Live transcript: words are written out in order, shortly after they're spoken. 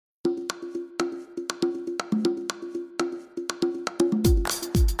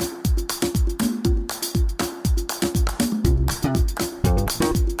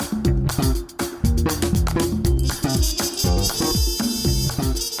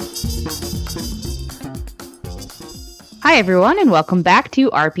Hi, everyone, and welcome back to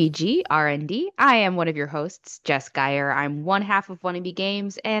RPG R&D. I am one of your hosts, Jess Geyer. I'm one half of Wannabe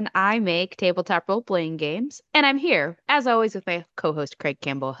Games, and I make tabletop role-playing games. And I'm here, as always, with my co-host, Craig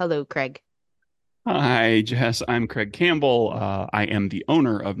Campbell. Hello, Craig. Hi, Jess. I'm Craig Campbell. I am the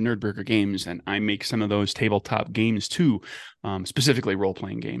owner of Nerdburger Games, and I make some of those tabletop games too, specifically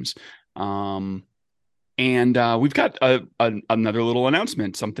role-playing games. Um, and we've got another little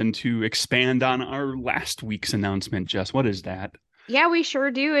announcement, something to expand on our last week's announcement. Jess, what is that? Yeah, we sure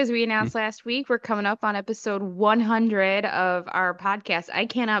do. As we announced last week, we're coming up on episode 100 of our podcast. I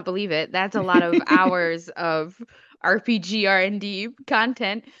cannot believe it. That's a lot of hours of RPG R&D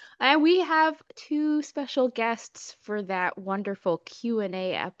content. And we have two special guests for that wonderful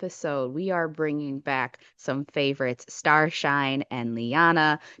Q&A episode. We are bringing back some favorites, Starshine and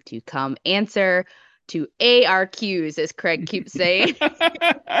Liana, to come answer to ARQs, as Craig keeps saying.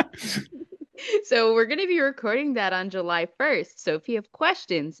 So we're going to be recording that on July 1st. So if you have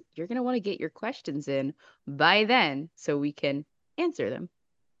questions, you're going to want to get your questions in by then so we can answer them.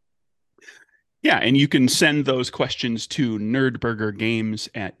 Yeah, and you can send those questions to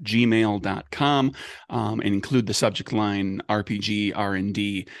nerdburgergames@gmail.com and include the subject line RPG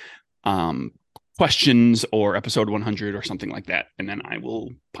R&D questions or episode 100 or something like that. And then I will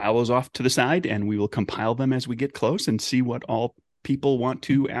pile those off to the side and we will compile them as we get close and see what all people want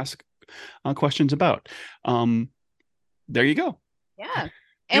to ask questions about. There you go. Yeah. Do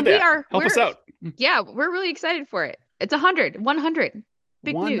And that. Help us out. we're really excited for it. It's 100.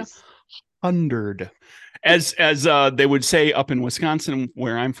 Big news. 100. As they would say up in Wisconsin,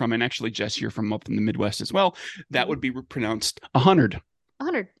 where I'm from, and actually, Jess, you're from up in the Midwest as well, that would be pronounced 100.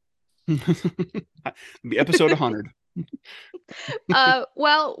 100. The episode 100.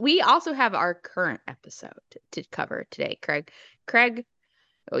 Well, we also have our current episode to cover today, Craig. Craig,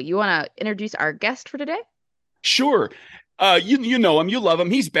 you want to introduce our guest for today? Sure. You know him, you love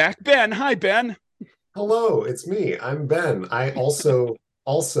him. He's back. Ben. Hi, Ben. Hello, it's me. I'm Ben. I also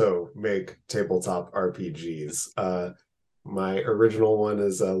make tabletop RPGs. My original one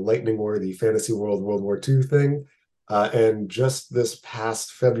is Lightning War, the Fantasy World War II thing. And just this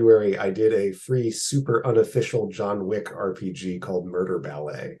past February, I did a free, super unofficial John Wick RPG called Murder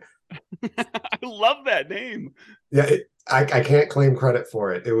Ballet. I love that name. Yeah, I can't claim credit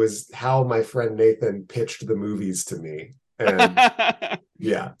for it. It was how my friend Nathan pitched the movies to me. And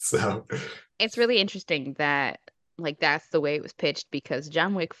yeah, so It's really interesting that that's the way it was pitched because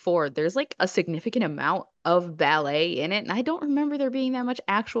John Wick 4, there's like a significant amount of ballet in it, and I don't remember there being that much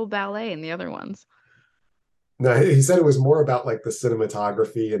actual ballet in the other ones. no, he said it was more about like the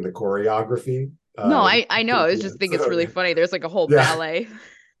cinematography and the choreography. No, Uh, I know. I yeah, just think it's so really funny. There's like a whole yeah, ballet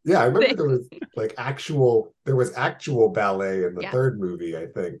yeah. I remember thing. there was actual ballet in the Yeah. third movie, I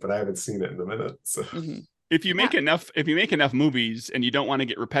think, but I haven't seen it in a minute. So if you Yeah. make enough movies and you don't want to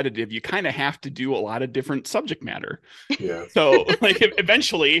get repetitive, you kind of have to do a lot of different subject matter. yeah, So like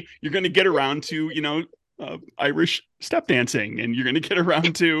eventually you're going to get around to, Irish step dancing, and you're going to get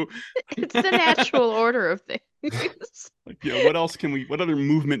around to It's the natural order of things. what other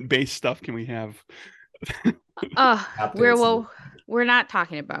movement based stuff can we have? Uh, tap we're dancing. well, we're not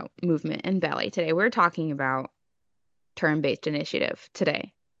talking about movement and ballet today. We're talking about turn-based initiative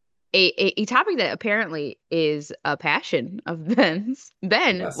today. A topic that apparently is a passion of Ben's.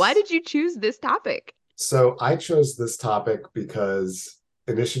 Ben, why Yes. did you choose this topic? So I chose this topic because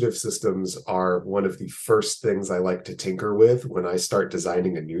initiative systems are one of the first things I like to tinker with when I start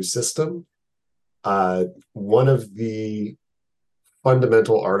designing a new system. One of the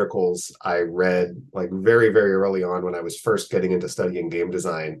fundamental articles I read, like very, very early on when I was first getting into studying game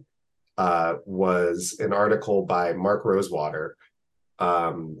design, was an article by Mark Rosewater,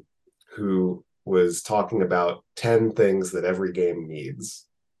 um, who was talking about 10 things that every game needs.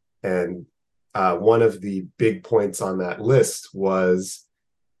 And one of the big points on that list was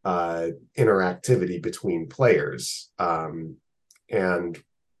interactivity between players. And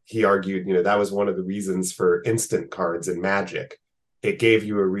he argued, that was one of the reasons for instant cards in Magic. It gave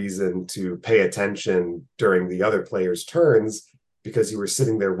you a reason to pay attention during the other player's turns because you were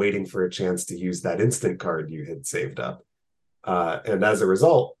sitting there waiting for a chance to use that instant card you had saved up. And as a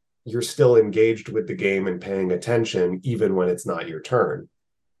result, you're still engaged with the game and paying attention even when it's not your turn.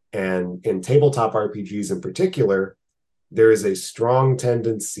 And in tabletop RPGs in particular, there is a strong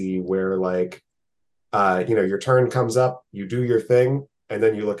tendency where your turn comes up, you do your thing, and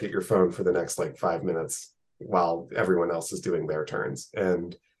then you look at your phone for the next 5 minutes while everyone else is doing their turns.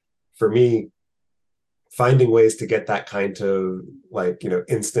 And for me, finding ways to get that kind of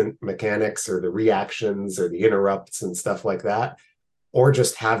instant mechanics or the reactions or the interrupts and stuff like that, or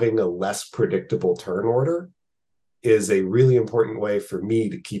just having a less predictable turn order is a really important way for me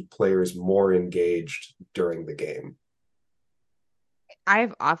to keep players more engaged during the game.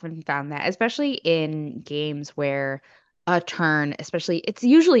 I've often found that, especially in games where a turn, especially it's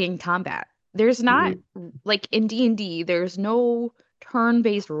usually in combat. There's not Mhm. like in D&D, there's no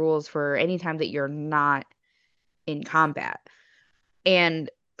turn-based rules for any time that you're not in combat. And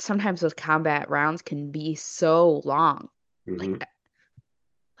sometimes those combat rounds can be so long. Like Mhm.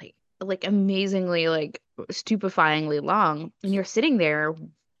 like amazingly like stupefyingly long. And you're sitting there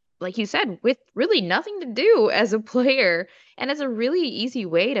like you said, with really nothing to do as a player. And it's a really easy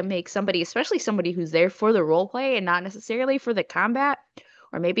way to make somebody, especially somebody who's there for the role play and not necessarily for the combat,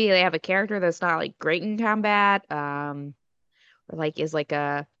 or maybe they have a character that's not like great in combat, or like is like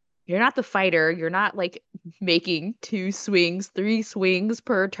a you're not the fighter, you're not like making two swings, three swings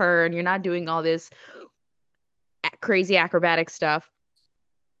per turn, you're not doing all this crazy acrobatic stuff.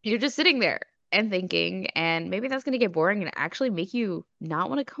 You're just sitting there and thinking, and maybe that's going to get boring and actually make you not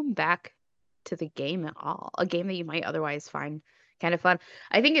want to come back to the game at all. A game that you might otherwise find kind of fun.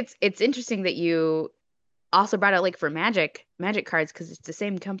 I think it's interesting that you also brought out like for Magic cards because it's the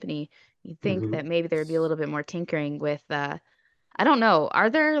same company. You'd think Mhm. that maybe there'd be a little bit more tinkering with I don't know. Are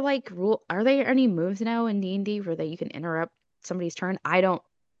there any moves now in D&D where that you can interrupt somebody's turn? I'm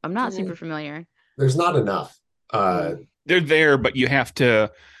not super familiar. There's not enough. Uh, Mm. They're there, but you have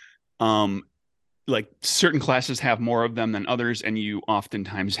to um like certain classes have more of them than others, and you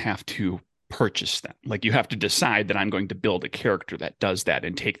oftentimes have to purchase them. Like you have to decide that I'm going to build a character that does that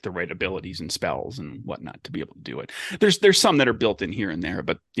and take the right abilities and spells and whatnot to be able to do it. There's some that are built in here and there,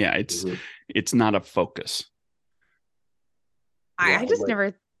 but yeah, mhm. it's not a focus. Yeah, I and just like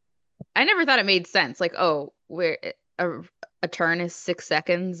never thought it made sense. Like, oh, we're a turn is 6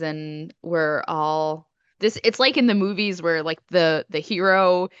 seconds, and we're all this. It's like in the movies where like the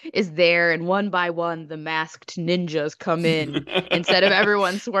hero is there, and one by one the masked ninjas come in instead of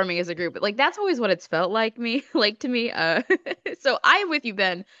everyone swarming as a group. But like that's always what it's felt like me, like to me. So I'm with you,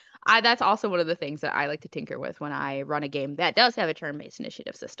 Ben. I That's also one of the things that I like to tinker with when I run a game that does have a turn-based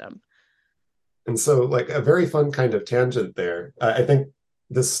initiative system. and so like a very fun kind of tangent there. I think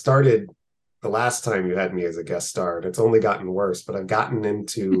this started the last time you had me as a guest star, and it's only gotten worse. But I've gotten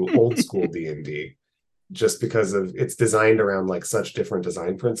into old school D&D just because of it's designed around like such different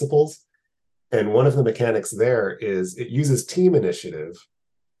design principles. And one of the mechanics there is it uses team initiative,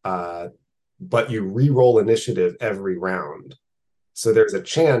 uh, but you re-roll initiative every round. So there's a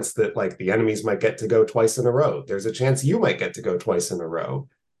chance that like the enemies might get to go twice in a row. There's a chance you might get to go twice in a row.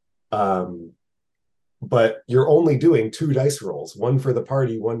 Um, but you're only doing two dice rolls, one for the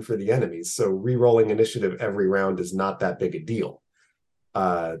party, one for the enemies. So re-rolling initiative every round is not that big a deal.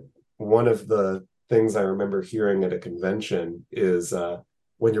 Uh, One of the things I remember hearing at a convention is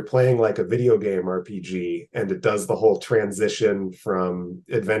when you're playing like a video game RPG and it does the whole transition from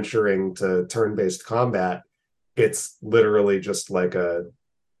adventuring to turn-based combat, it's literally just like a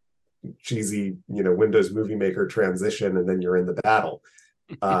cheesy, Windows Movie Maker transition, and then you're in the battle.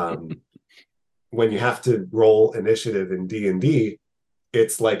 Um, when you have to roll initiative in D&D,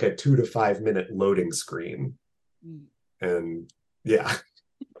 it's like a 2 to 5 minute loading screen. Mm. And yeah.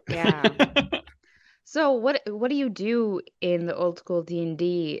 Yeah. So what do you do in the old school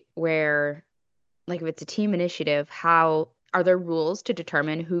D&D where like if it's a team initiative, how are there rules to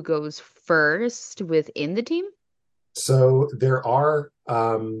determine who goes first within the team? So there are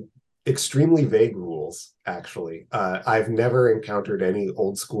extremely vague rules, actually. I've never encountered any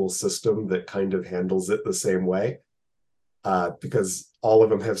old school system that kind of handles it the same way, because all of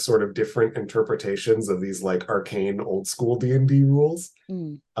them have sort of different interpretations of these like arcane old school D&D rules.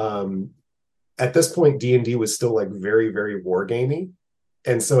 Mm. Um, at this point, D&D was still like very, very wargamey.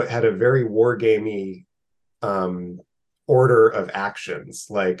 And so it had a very wargamey um, order of actions.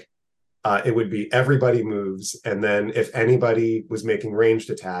 Like it would be everybody moves, and then if anybody was making ranged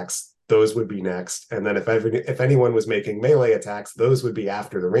attacks, those would be next. And then if anyone was making melee attacks, those would be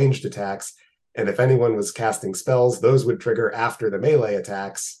after the ranged attacks. And if anyone was casting spells, those would trigger after the melee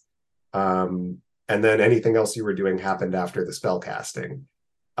attacks. Um, and then anything else you were doing happened after the spell casting.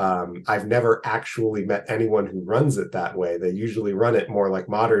 I've never actually met anyone who runs it that way. They usually run it more like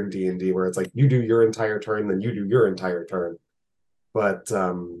modern D&D, where it's like you do your entire turn, then you do your entire turn. But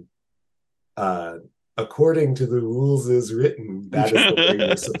uh, according to the rules as written, that is the way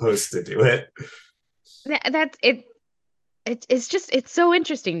you're supposed to do it. That's it. It's just it's so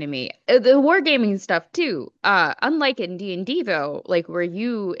interesting to me. The wargaming stuff too. Unlike in D&D though, like where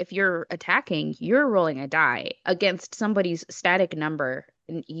if you're attacking, you're rolling a die against somebody's static number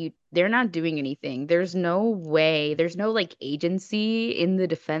and they're not doing anything. There's no like agency in the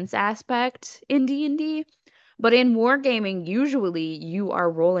defense aspect in D&D. But in wargaming, usually you are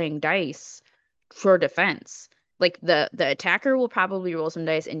rolling dice for defense. Like the attacker will probably roll some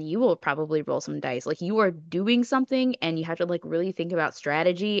dice and you will probably roll some dice. Like you are doing something and you have to like really think about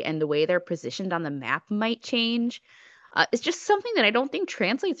strategy and the way they're positioned on the map might change. It's just something that I don't think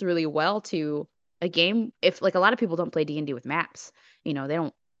translates really well to a game. If like a lot of people don't play D&D with maps, they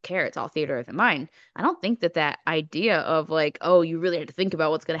don't care. It's all theater of the mind. I don't think that that idea of like, oh, you really have to think about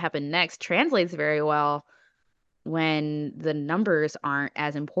what's going to happen next translates very well when the numbers aren't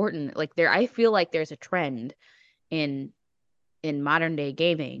as important. Like I feel like there's a trend in modern day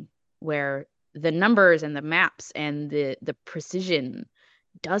gaming where the numbers and the maps and the precision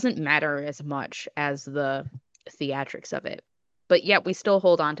doesn't matter as much as the theatrics of it. But yet we still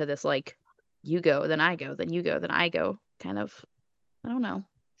hold on to this like you go, then I go, then you go, then I go kind of, I don't know.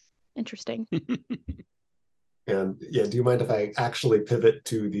 Interesting. And yeah, do you mind if I actually pivot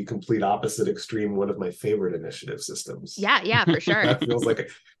to the complete opposite extreme, one of my favorite initiative systems? Yeah, for sure. That feels like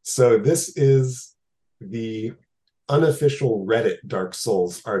it. So this is the unofficial Reddit Dark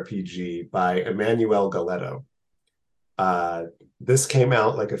Souls RPG by Emmanuel Galetto. This came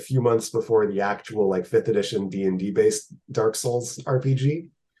out like a few months before the actual like 5th edition D&D based Dark Souls RPG.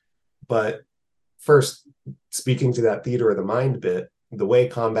 But first, speaking to that theater of the mind bit, the way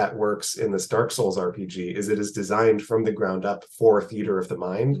combat works in this Dark Souls RPG is it is designed from the ground up for theater of the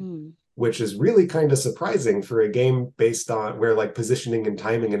mind, which is really kind of surprising for a game based on where like positioning and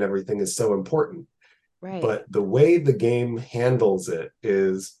timing and everything is so important. Right. But the way the game handles it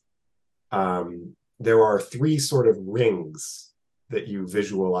is there are 3 sort of rings that you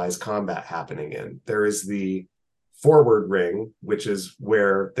visualize combat happening in. There is the forward ring, which is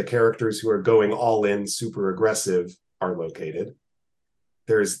where the characters who are going all in super aggressive are located.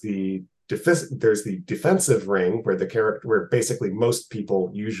 There's the defensive ring where basically most people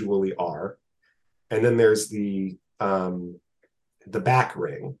usually are. And then there's the back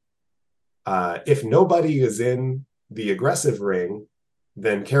ring. If nobody is in the aggressive ring,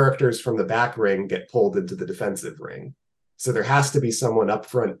 then characters from the back ring get pulled into the defensive ring. So there has to be someone up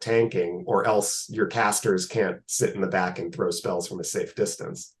front tanking, or else your casters can't sit in the back and throw spells from a safe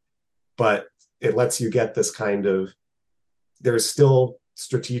distance. But it lets you get this kind of, there's still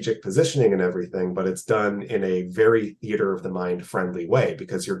strategic positioning and everything, but it's done in a very theater of the mind friendly way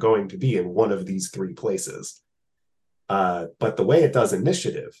because you're going to be in one of these 3 places. But the way it does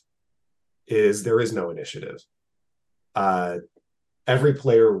initiative is there is no initiative. Every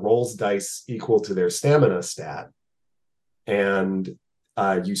player rolls dice equal to their stamina stat, and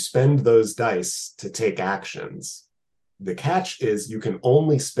you spend those dice to take actions. The catch is you can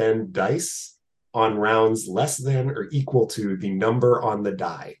only spend dice on rounds less than or equal to the number on the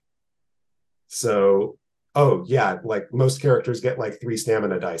die. So, oh yeah, like most characters get like 3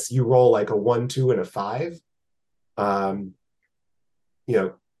 stamina dice. You roll like a 1, 2, and a 5.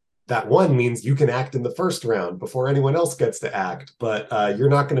 That 1 means you can act in the first round before anyone else gets to act, but you're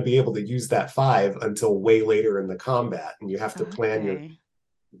not going to be able to use that 5 until way later in the combat, and you have to plan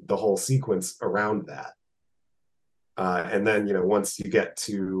the whole sequence around that. And then, once you get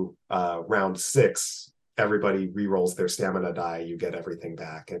to round 6, everybody re-rolls their stamina die, you get everything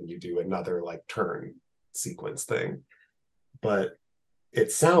back, and you do another like turn sequence thing. But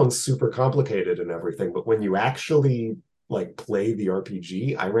it sounds super complicated and everything, but when you actually like play the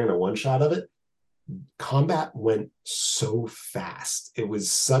RPG, I ran a one-shot of it. Combat went so fast. It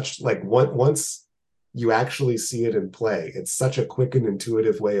was such like once you actually see it in play, it's such a quick and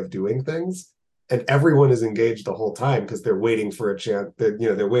intuitive way of doing things. And everyone is engaged the whole time because they're waiting for a chance.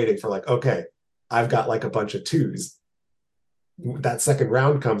 They're waiting for like, okay, I've got like a bunch of 2s. That second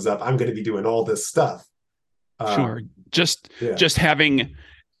round comes up, I'm going to be doing all this stuff. Sure. Just having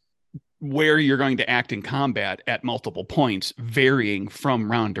where you're going to act in combat at multiple points, varying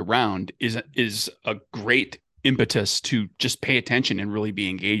from round to round, is a great impetus to just pay attention and really be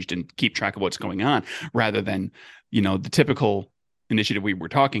engaged and keep track of what's going on, rather than, the typical initiative we were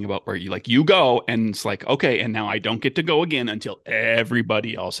talking about where you go and it's like, okay, and now I don't get to go again until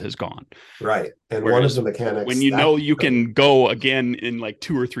everybody else has gone. Right. And whereas one of the mechanics, when you can go again in like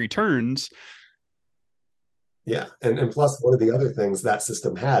 2 or 3 turns. Yeah. And plus, one of the other things that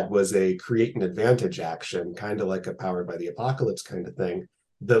system had was a create an advantage action, kind of like a Powered by the Apocalypse kind of thing,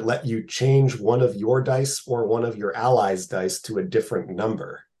 that let you change one of your dice or one of your allies' dice to a different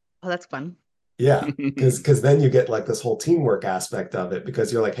number. Oh, that's fun. Yeah. Because then you get like this whole teamwork aspect of it,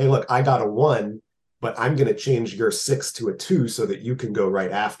 because you're like, hey, look, I got a 1, but I'm going to change your 6 to a 2 so that you can go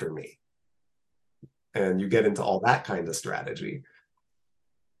right after me. And you get into all that kind of strategy.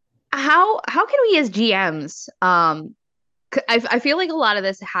 How can we as GMs I feel like a lot of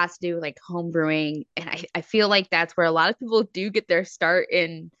this has to do with like homebrewing, and I feel like that's where a lot of people do get their start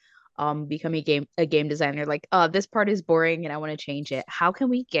in becoming a game designer. Like, this part is boring and I want to change it. How can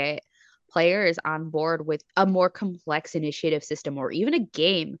we get players on board with a more complex initiative system, or even a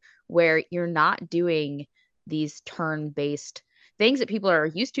game where you're not doing these turn-based things that people are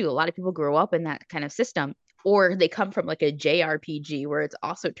used to? A lot of people grow up in that kind of system, or they come from like a JRPG where it's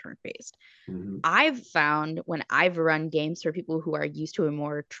also turn-based. Mm-hmm. I've found when I've run games for people who are used to a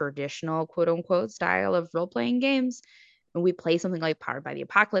more traditional quote unquote style of role playing games, and we play something like Powered by the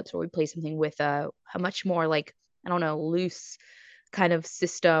Apocalypse, or we play something with a much more like, I don't know, loose kind of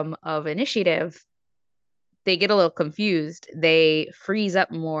system of initiative, they get a little confused. They freeze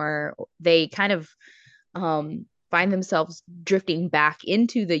up more. They kind of find themselves drifting back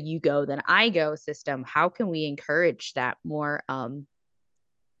into the you go, then I go system. How can we encourage that more?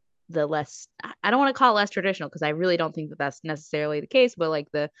 The less, I don't want to call it less traditional, because I really don't think that that's necessarily the case, but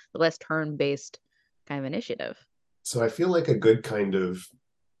like the less turn based kind of initiative. So I feel like a good kind of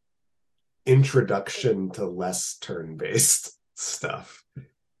introduction to less turn-based stuff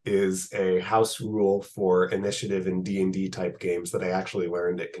is a house rule for initiative in D&D type games that I actually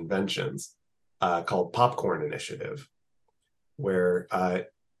learned at conventions, called Popcorn Initiative, where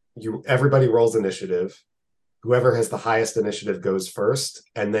everybody rolls initiative. Whoever has the highest initiative goes first,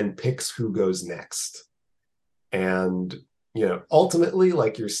 and then picks who goes next. And ultimately,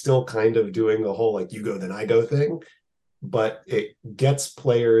 like, you're still kind of doing the whole like you go then I go thing, but it gets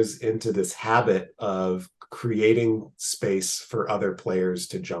players into this habit of creating space for other players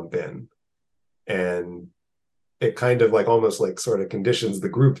to jump in. And it kind of like almost like sort of conditions the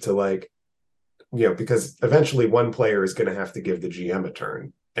group to like, because eventually one player is going to have to give the GM a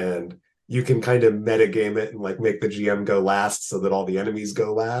turn. And you can kind of metagame it and like make the GM go last so that all the enemies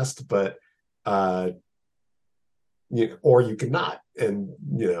go last, but or you can not.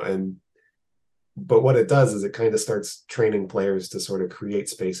 But what it does is it kind of starts training players to sort of create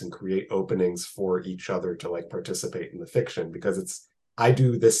space and create openings for each other to like participate in the fiction, because it's, I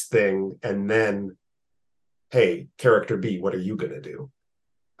do this thing and then, hey, character B, what are you going to do?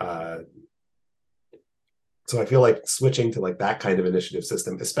 So I feel like switching to like that kind of initiative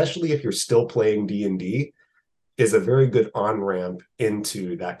system, especially if you're still playing D&D, is a very good on-ramp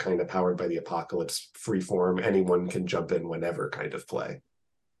into that kind of Powered by the Apocalypse freeform, anyone can jump in whenever kind of play.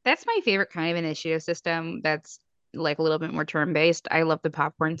 That's my favorite kind of initiative system that's like a little bit more turn based. I love the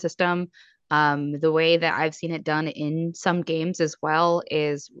popcorn system. The way that I've seen it done in some games as well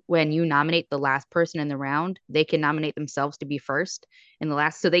is when you nominate the last person in the round, they can nominate themselves to be first in the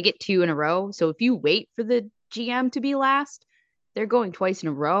last. So they get two in a row. So if you wait for the GM to be last, they're going twice in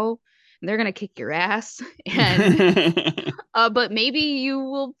a row and they're going to kick your ass. And but maybe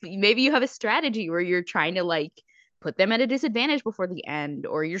you have a strategy where you're trying to like put them at a disadvantage before the end,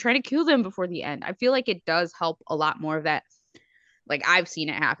 or you're trying to kill them before the end. I feel like it does help a lot more of that. Like, I've seen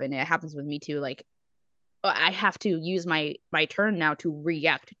it happen. It happens with me too. Like, I have to use my turn now to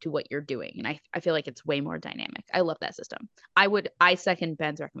react to what you're doing. And I feel like it's way more dynamic. I love that system. I second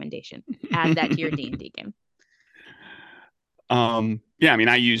Ben's recommendation. Add that to your D&D game. Yeah, I mean,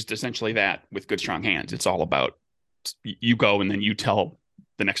 I used essentially that with Good Strong Hands. It's all about you go and then you tell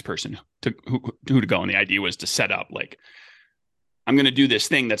the next person who to go. And the idea was to set up like, I'm going to do this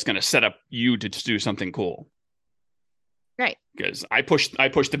thing that's going to set up you to do something cool. Right. Because I pushed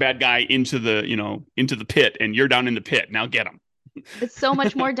the bad guy into the pit, and you're down in the pit. Now get him. It's so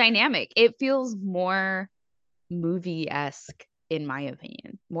much more dynamic. It feels more movie-esque, in my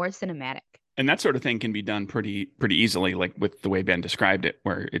opinion, more cinematic. And that sort of thing can be done pretty easily, like with the way Ben described it,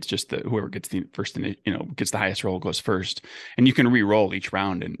 where it's just whoever gets the first, gets the highest roll goes first, and you can re-roll each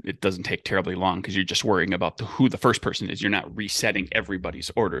round, and it doesn't take terribly long because you're just worrying about who the first person is. You're not resetting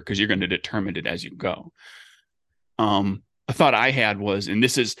everybody's order because you're going to determine it as you go. A thought I had was, and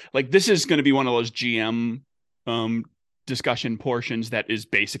this is going to be one of those GM discussion portions that is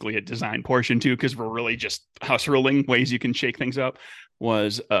basically a design portion too, because we're really just house ruling ways you can shake things up.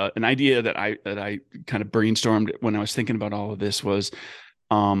 Was an idea that I kind of brainstormed when I was thinking about all of this was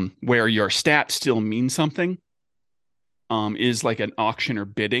where your stats still mean something, is like an auction or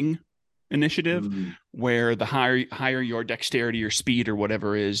bidding initiative, where the higher your dexterity or speed or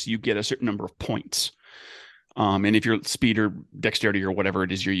whatever is, you get a certain number of points. And if your speed or dexterity or whatever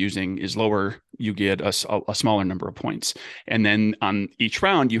it is you're using is lower, you get a smaller number of points. And then on each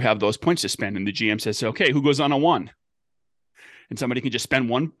round, you have those points to spend. And the GM says, okay, who goes on a 1? And somebody can just spend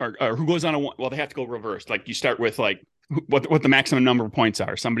 1, or who goes on a 1? Well, they have to go reverse. Like, you start with like what the maximum number of points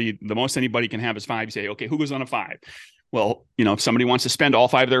are. The most anybody can have is 5. You say, okay, who goes on a 5? Well, if somebody wants to spend all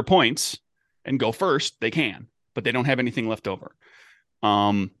 5 of their points and go first, they can. but they don't have anything left over.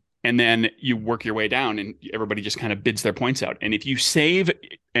 And then you work your way down and everybody just kind of bids their points out. And if you save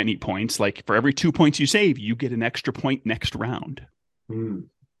any points, like for every 2 points you save, you get an extra point next round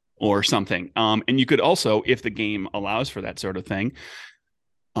or something. And you could also, if the game allows for that sort of thing,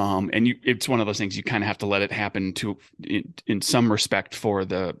 it's one of those things you kind of have to let it happen in some respect for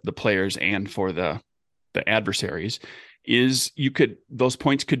the players and for the adversaries, is those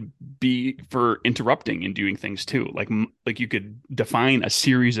points could be for interrupting and doing things too. Like you could define a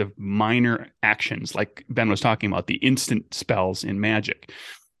series of minor actions, like Ben was talking about, the instant spells in Magic,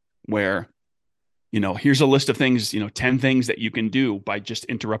 where, here's a list of things, 10 things that you can do by just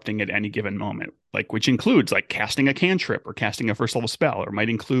interrupting at any given moment, like, which includes like casting a cantrip or casting a first level spell, or might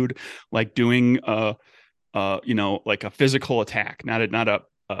include like doing like a physical attack, not a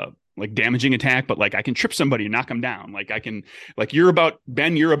like damaging attack, but like I can trip somebody and knock them down. Like I can, like you're about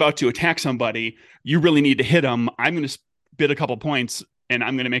to attack somebody. You really need to hit them. I'm going to bid a couple points and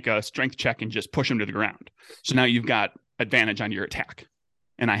I'm going to make a strength check and just push them to the ground. So now you've got advantage on your attack.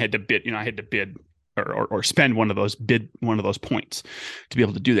 And I had to bid, or spend one of those points to be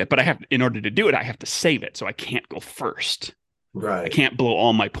able to do that. But in order to do it, I have to save it. So I can't go first. Right. I can't blow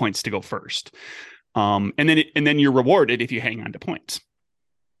all my points to go first. And then you're rewarded if you hang on to points.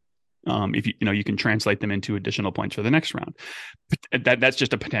 If you can translate them into additional points for the next round. That's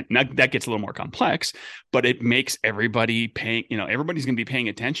just a potential. That gets a little more complex, but it makes everybody paying. Everybody's going to be paying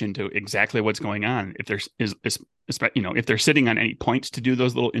attention to exactly what's going on. If if they're sitting on any points to do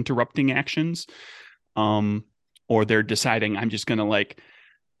those little interrupting actions, or they're deciding I'm going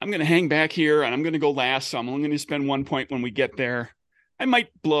to hang back here and I'm going to go last, so I'm only going to spend 1 point when we get there. I might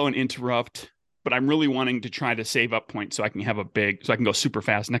blow an interrupt, but I'm really wanting to try to save up points so I can so I can go super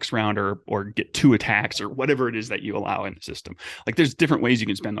fast next round or get 2 attacks or whatever it is that you allow in the system. Like there's different ways you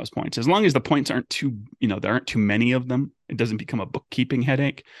can spend those points. As long as the points aren't there aren't too many of them, it doesn't become a bookkeeping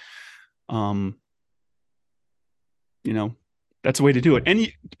headache. That's a way to do it.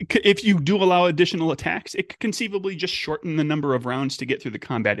 And if you do allow additional attacks, it could conceivably just shorten the number of rounds to get through the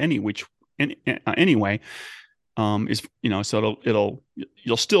combat anyway. So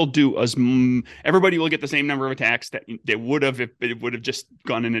you'll still do everybody will get the same number of attacks that they would have if it would have just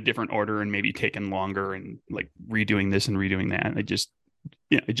gone in a different order and maybe taken longer and like redoing this and redoing that. It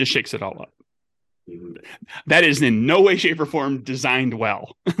just shakes it all up. That is in no way, shape, or form designed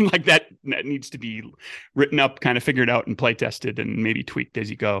well. Like that needs to be written up, kind of figured out and play tested and maybe tweaked as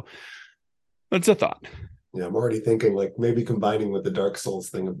you go. That's a thought. Yeah, I'm already thinking like maybe combining with the Dark Souls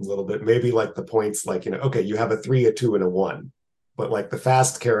thing a little bit. Maybe like the points, like, okay, you have a 3, a 2, and a 1, but like the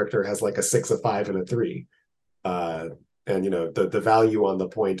fast character has like a 6, a 5, and a 3. And the value on the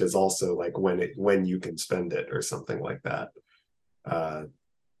point is also like when you can spend it or something like that.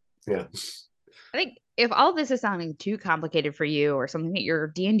 Yeah. I think if all of this is sounding too complicated for you or something that your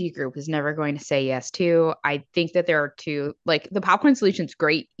D&D group is never going to say yes to, I think that there are two, like the popcorn solution's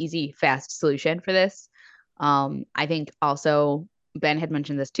great, easy, fast solution for this. I think also Ben had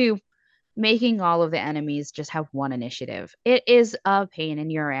mentioned this too, making all of the enemies just have 1 initiative. It is a pain in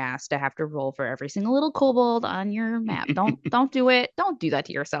your ass to have to roll for every single little kobold on your map. Don't do it. Don't do that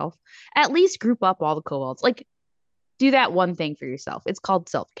to yourself. At least group up all the kobolds. Like do that one thing for yourself. It's called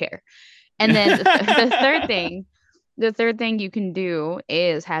self-care. And then the third thing you can do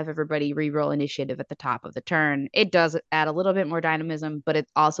is have everybody reroll initiative at the top of the turn. It does add a little bit more dynamism, but it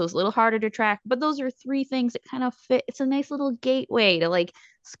also is a little harder to track. But those are 3 things that kind of fit. It's a nice little gateway to like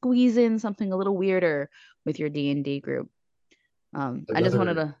squeeze in something a little weirder with your D&D group. I just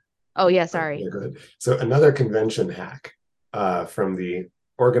wanted to. Oh yeah, sorry. Yeah, go ahead. So another convention hack from the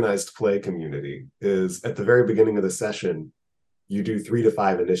organized play community is at the very beginning of the session, you do 3 to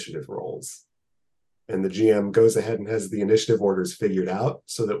 5 initiative rolls. And the GM goes ahead and has the initiative orders figured out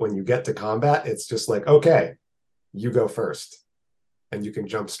so that when you get to combat, it's just like, okay, you go first. And you can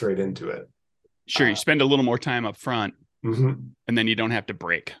jump straight into it. Sure, you spend a little more time up front, and then you don't have to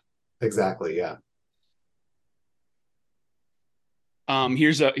break. Exactly, yeah. I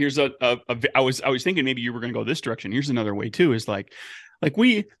was thinking maybe you were going to go this direction. Here's another way too, is like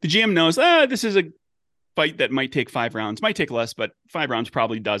the GM knows, this is a fight that might take 5 rounds, might take less, but 5 rounds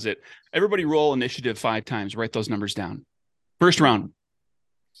probably does it. Everybody roll initiative 5 times, write those numbers down. First round,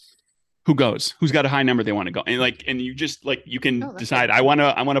 who goes? Who's got a high number they want to go? And you just you can decide, I want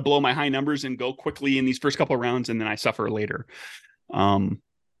to blow my high numbers and go quickly in these first couple of rounds, and then I suffer later.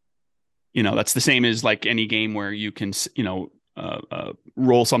 That's the same as like any game where you can,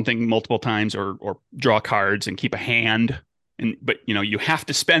 roll something multiple times or draw cards and keep a hand. But you have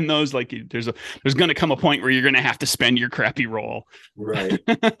to spend those. Like there's going to come a point where you're going to have to spend your crappy roll. Right.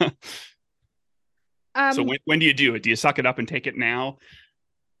 So when do you do it? Do you suck it up and take it now?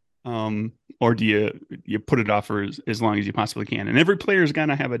 Or do you put it off for as long as you possibly can? And every player's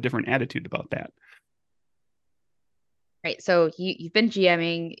gonna have a different attitude about that. Right. So you've been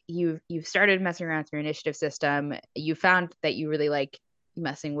GMing, you've started messing around with your initiative system. You found that you really like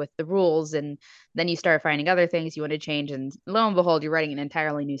messing with the rules, and then you start finding other things you want to change, and lo and behold, you're writing an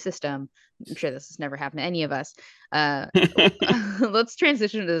entirely new system. I'm sure this has never happened to any of us. Uh, let's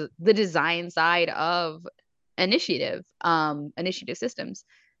transition to the design side of initiative systems.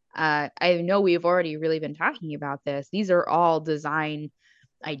 I know we've already really been talking about this. These are all design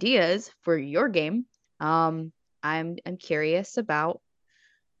ideas for your game. Um, I'm curious about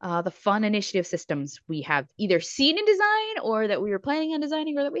the fun initiative systems we have either seen in design or that we were planning on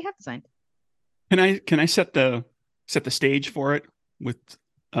designing or that we have designed. Can I set the stage for it with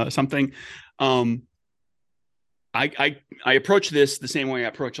something? Um, I approach this the same way I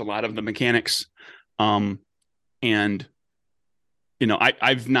approach a lot of the mechanics, and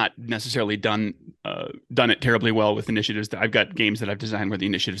I've not necessarily done it terribly well with initiatives. I've got games that I've designed where the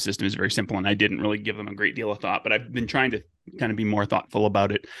initiative system is very simple, and I didn't really give them a great deal of thought. But I've been trying to kind of be more thoughtful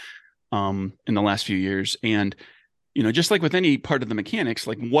about it in the last few years. And just like with any part of the mechanics,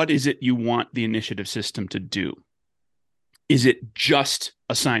 like what is it you want the initiative system to do? Is it just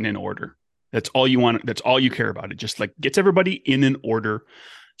assign an order? That's all you want. That's all you care about. It just like gets everybody in an order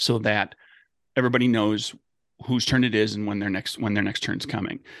so that everybody knows whose turn it is and when their next turn's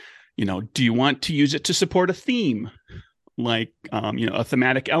coming. Do you want to use it to support a theme, like a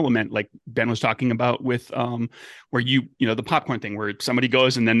thematic element, like Ben was talking about with where the popcorn thing, where somebody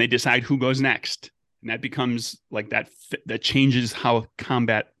goes and then they decide who goes next, and that becomes like that changes how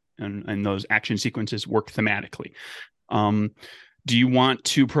combat and those action sequences work thematically. Do you want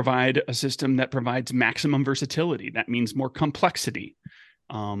to provide a system that provides maximum versatility? That means more complexity.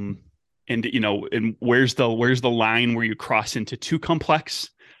 And where's the line where you cross into too complex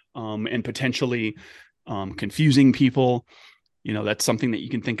and potentially confusing people? That's something that you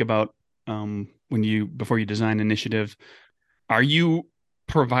can think about before you design initiative. Are you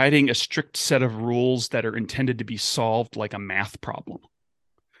providing a strict set of rules that are intended to be solved like a math problem?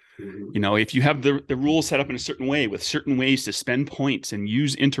 If you have the rules set up in a certain way with certain ways to spend points and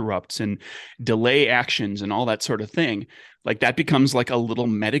use interrupts and delay actions and all that sort of thing, like that becomes like a little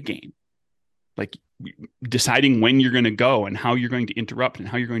metagame. Like deciding when you're going to go and how you're going to interrupt and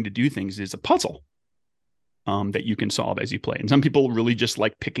how you're going to do things is a puzzle that you can solve as you play. And some people really just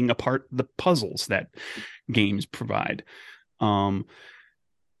like picking apart the puzzles that games provide. And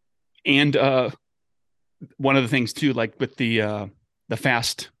one of the things too, like with the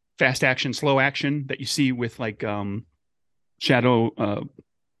fast action, slow action that you see with like Shadow of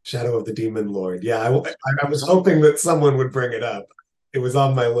the Demon Lord. Yeah, I was hoping that someone would bring it up. It was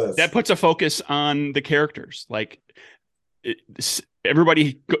on my list. That puts a focus on the characters. Like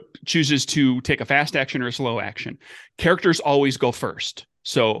everybody chooses to take a fast action or a slow action. Characters always go first.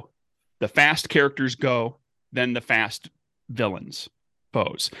 So the fast characters go, then the fast villains,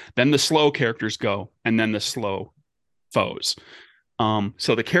 foes. Then the slow characters go, and then the slow foes.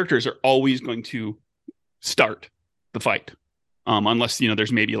 So the characters are always going to start the fight. Unless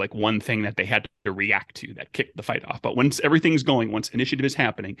there's maybe like one thing that they had to react to that kicked the fight off. But once everything's going, once initiative is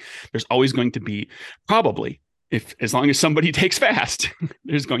happening, there's always going to be probably, as long as somebody takes fast,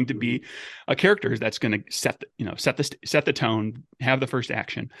 there's going to be a character that's going to set the tone, have the first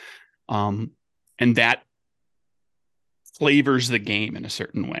action, and that flavors the game in a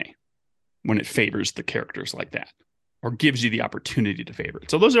certain way when it favors the characters like that, or gives you the opportunity to favor it.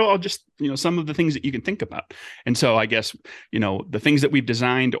 So those are all just, some of the things that you can think about. And so I guess, the things that we've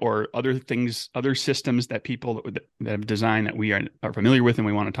designed or other systems that people that have designed that we are familiar with and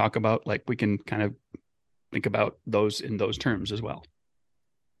we want to talk about, like we can kind of think about those in those terms as well.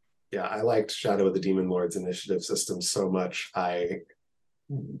 Yeah, I liked Shadow of the Demon Lord's initiative system so much. I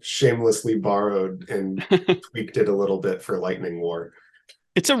shamelessly borrowed and tweaked it a little bit for Lightning War.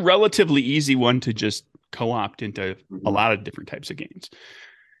 It's a relatively easy one to just co-opt into a lot of different types of games.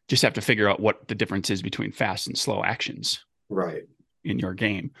 Just have to figure out what the difference is between fast and slow actions right in your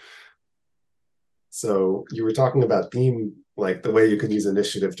game. So you were talking about theme, like the way you can use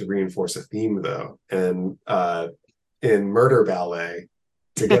initiative to reinforce a theme though. And in Murder Ballet,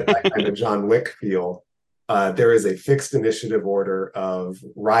 to get that kind of John Wick feel, there is a fixed initiative order of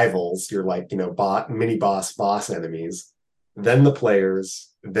rivals, your like, mini boss enemies, then the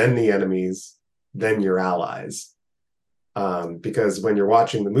players, then the enemies, then your allies. Because when you're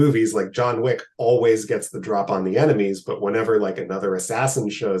watching the movies, like John Wick always gets the drop on the enemies, but whenever like another assassin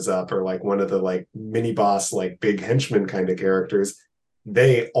shows up or like one of the like mini boss, like big henchman kind of characters,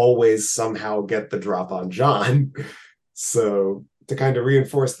 they always somehow get the drop on John. So to kind of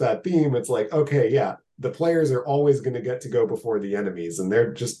reinforce that theme, it's like, okay, yeah, the players are always going to get to go before the enemies, and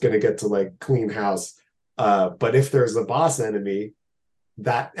they're just going to get to like clean house. But if there's a boss enemy,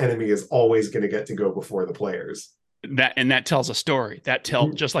 that enemy is always going to get to go before the players. That tells a story. That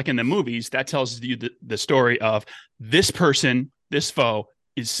tells, just like in the movies, that tells you the story of this person, this foe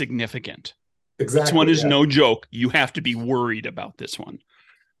is significant. Exactly. This one is no joke. You have to be worried about this one.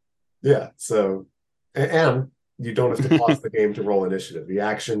 Yeah. So, and you don't have to pause the game to roll initiative. The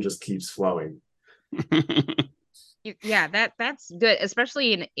action just keeps flowing. Yeah, that's good,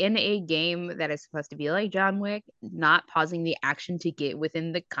 especially in a game that is supposed to be like John Wick, not pausing the action to get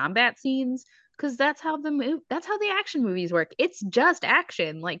within the combat scenes, because that's how the action movies work. It's just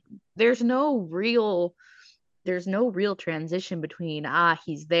action. Like there's no real transition between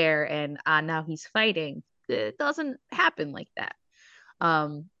he's there and now he's fighting. It doesn't happen like that.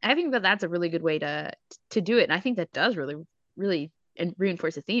 I think that's a really good way to do it, and I think that does really and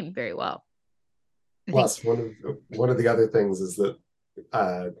reinforce the theme very well. Plus, one of the other things is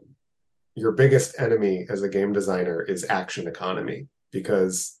that your biggest enemy as a game designer is action economy,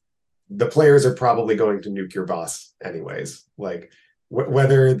 because the players are probably going to nuke your boss anyways. Like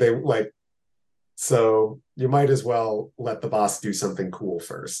whether they like, so you might as well let the boss do something cool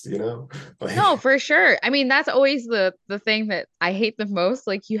first, you know? Like, No, for sure. I mean, that's always the thing that I hate the most.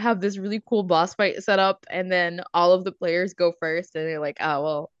 Like you have this really cool boss fight set up, and then all of the players go first, and they're like,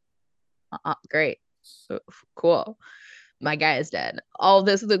 "Oh well, great, cool. My guy is dead. All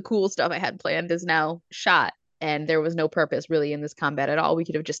this the cool stuff I had planned is now shot, and there was no purpose really in this combat at all. We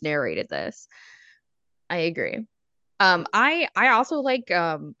could have just narrated this." I agree. I also like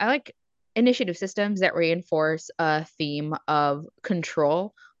I like initiative systems that reinforce a theme of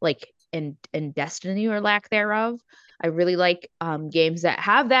control, like in Destiny or lack thereof. I really like games that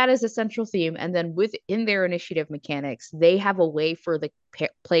have that as a central theme, and then within their initiative mechanics, they have a way for the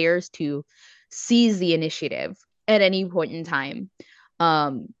players to seize the initiative at any point in time.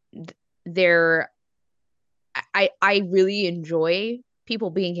 They're I really enjoy people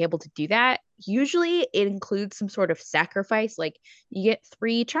being able to do that. Usually it includes some sort of sacrifice, like you get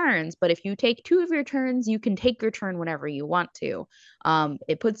 3 turns, but if you take 2 of your turns, you can take your turn whenever you want to.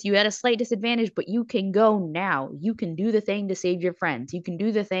 It puts you at a slight disadvantage, but you can go now. You can do the thing to save your friends. You can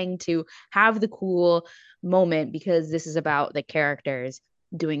do the thing to have the cool moment, because this is about the characters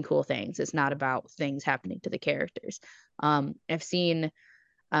doing cool things. It's not about things happening to the characters. I've seen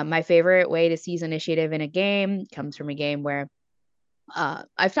my favorite way to seize initiative in a game comes from a game where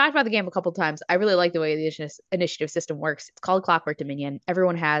I've talked about the game a couple times. I really like the way the initiative system works. It's called Clockwork Dominion.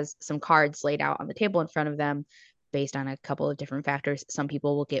 Everyone has some cards laid out on the table in front of them based on a couple of different factors. Some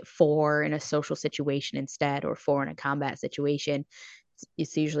people will get 4 in a social situation instead, or 4 in a combat situation.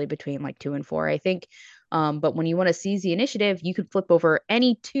 It's usually between like 2 and 4, I think. But when you want to seize the initiative, you can flip over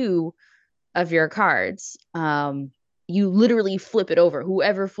any 2 of your cards. You literally flip it over.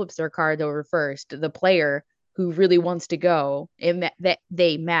 Whoever flips their cards over first, the player who really wants to go, that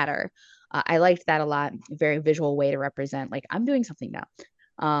they matter. I liked that a lot. Very visual way to represent, like, I'm doing something now.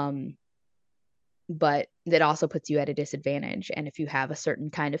 But that also puts you at a disadvantage. And if you have a certain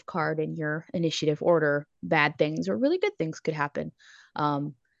kind of card in your initiative order, bad things or really good things could happen.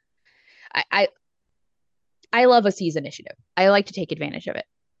 I, I I love a seize initiative. I like to take advantage of it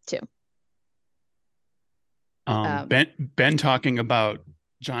too. Ben talking about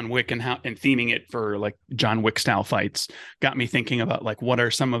John Wick and theming it for like John Wick style fights got me thinking about like what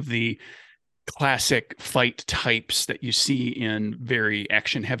are some of the classic fight types that you see in very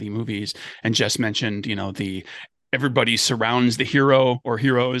action heavy movies. And Jess mentioned, everybody surrounds the hero or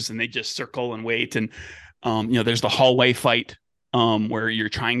heroes and they just circle and wait. And there's the hallway fight where you're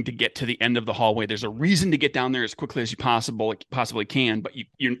trying to get to the end of the hallway. There's a reason to get down there as quickly as you possibly can, but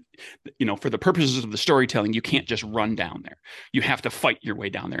you're for the purposes of the storytelling, you can't just run down there. You have to fight your way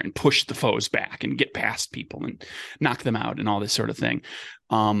down there and push the foes back and get past people and knock them out and all this sort of thing.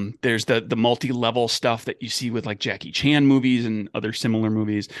 There's the multi-level stuff that you see with like Jackie Chan movies and other similar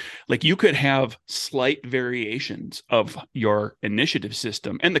movies. Like you could have slight variations of your initiative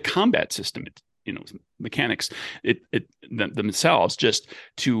system and the combat system, mechanics themselves, just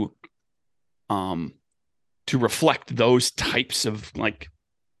to reflect those types of like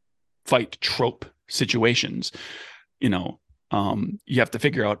fight trope situations. You have to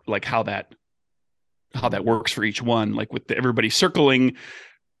figure out like how that works for each one. Like with everybody circling,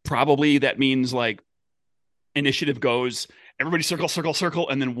 probably that means like initiative goes, everybody circle,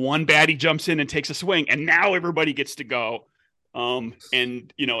 and then one baddie jumps in and takes a swing, and now everybody gets to go. And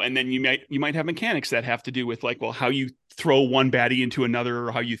then you might have mechanics that have to do with like, well, how you throw one baddie into another,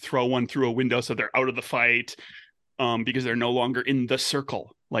 or how you throw one through a window so they're out of the fight, because they're no longer in the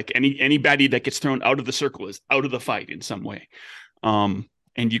circle. Like any baddie that gets thrown out of the circle is out of the fight in some way.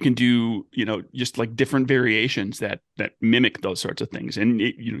 And you can do, just like different variations that mimic those sorts of things. And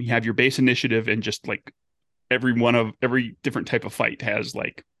you have your base initiative, and just like every different type of fight has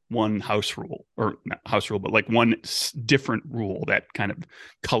like one house rule, or not house rule, but like one different rule that kind of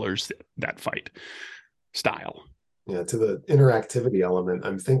colors that fight style. Yeah, to the interactivity element,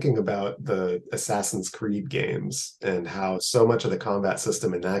 I'm thinking about the Assassin's Creed games and how so much of the combat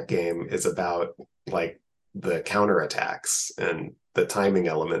system in that game is about like the counterattacks and the timing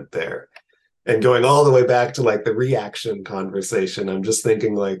element there. And going all the way back to like the reaction conversation, I'm just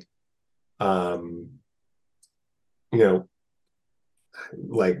thinking like, you know,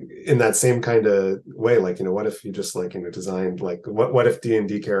 like in that same kind of way, like, what if you just like, designed like what if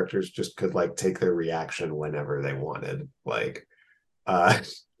D&D characters just could like take their reaction whenever they wanted, like like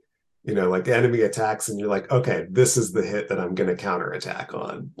the enemy attacks and you're like, okay, this is the hit that I'm going to counterattack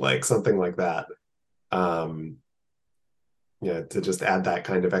on, like something like that. To just add that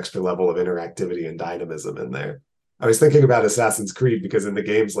kind of extra level of interactivity and dynamism in there. I was thinking about Assassin's Creed because in the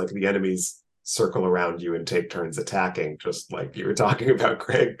games, like the enemies circle around you and take turns attacking, just like you were talking about,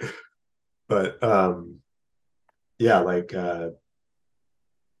 Craig. But like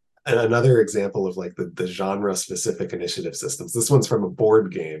another example of like the genre specific initiative systems. This one's from a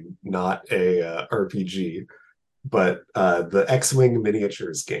board game, not a RPG, but the X-Wing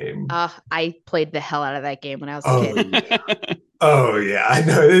miniatures game. I played the hell out of that game when I was a kid. Yeah. Oh yeah, I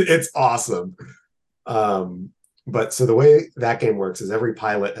know, it's awesome. But so the way that game works is every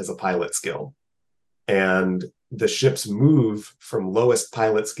pilot has a pilot skill, and the ships move from lowest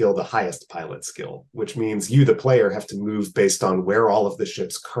pilot skill to highest pilot skill, which means you, the player, have to move based on where all of the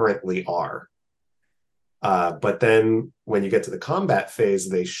ships currently are. But then when you get to the combat phase,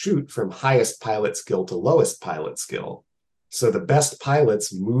 they shoot from highest pilot skill to lowest pilot skill. So the best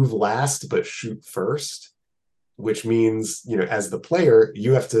pilots move last but shoot first, which means, as the player,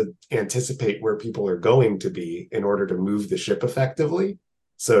 you have to anticipate where people are going to be in order to move the ship effectively.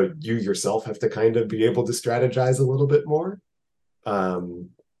 So you yourself have to kind of be able to strategize a little bit more.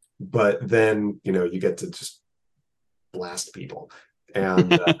 But then, you get to just blast people.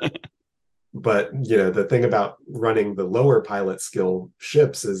 And but the thing about running the lower pilot skill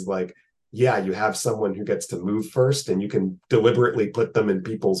ships is like, yeah, you have someone who gets to move first and you can deliberately put them in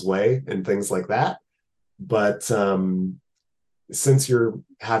people's way and things like that. But since you're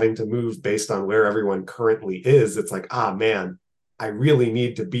having to move based on where everyone currently is, it's like, man, I really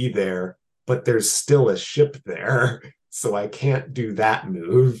need to be there, but there's still a ship there, so I can't do that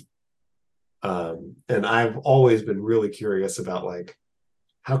move. And I've always been really curious about like,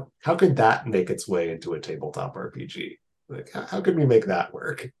 how could that make its way into a tabletop RPG? Like, how could we make that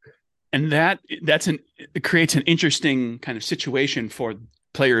work? And it creates an interesting kind of situation for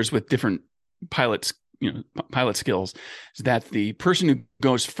players with different pilot skills, is that the person who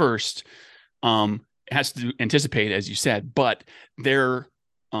goes first has to anticipate, as you said, but then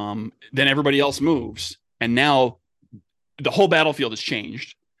everybody else moves, and now the whole battlefield has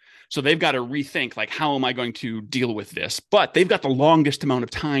changed. So they've got to rethink, like, how am I going to deal with this? But they've got the longest amount of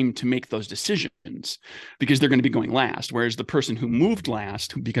time to make those decisions because they're going to be going last. Whereas the person who moved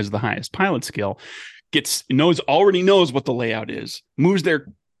last, because of the highest pilot skill, already knows what the layout is, moves their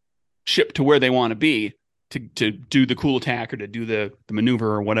ship to where they want to be to do the cool attack or to do the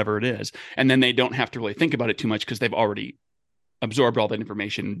maneuver or whatever it is. And then they don't have to really think about it too much because they've already absorbed all that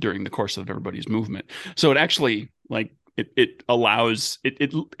information during the course of everybody's movement. So it actually, like, it allows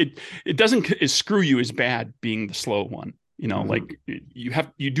it doesn't screw you as bad being the slow one. Like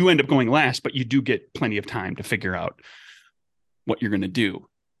you do end up going last, but you do get plenty of time to figure out what you're going to do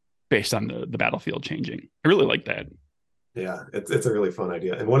based on the battlefield changing. I really like that. Yeah, it's a really fun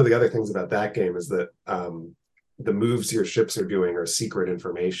idea. And one of the other things about that game is that the moves your ships are doing are secret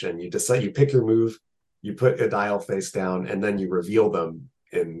information. You pick your move, you put a dial face down, and then you reveal them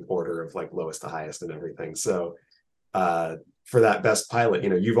in order of like lowest to highest and everything. So for that best pilot,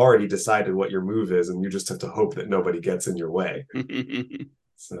 you've already decided what your move is, and you just have to hope that nobody gets in your way.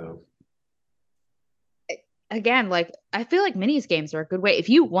 So again, like, I feel like minis games are a good way. If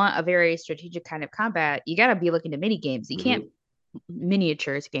you want a very strategic kind of combat, you got to be looking to mini games. You can't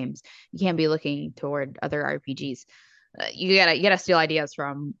miniatures games. You can't be looking toward other RPGs. You gotta steal ideas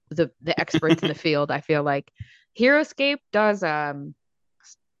from the experts in the field. I feel like HeroScape does a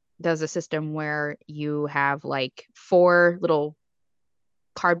system where you have like 4 little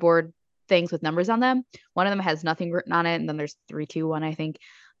cardboard things with numbers on them. One of them has nothing written on it, and then there's 3, 2, 1, I think.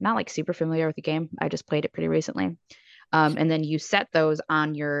 I'm not like super familiar with the game. I just played it pretty recently. And then you set those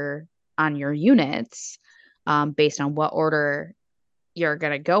on your units based on what order you're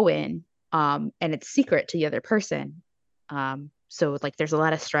gonna go in, and it's secret to the other person. So like there's a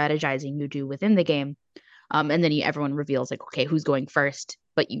lot of strategizing you do within the game, and then everyone reveals like, okay, who's going first,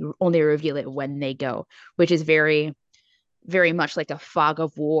 but you only reveal it when they go, which is very, very much like a fog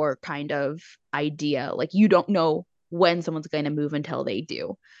of war kind of idea. Like you don't know when someone's going to move until they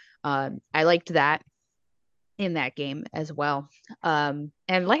do. I liked that in that game as well. And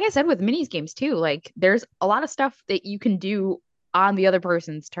like I said, with minis games too, like there's a lot of stuff that you can do on the other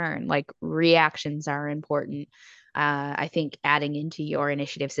person's turn. Like reactions are important. I think adding into your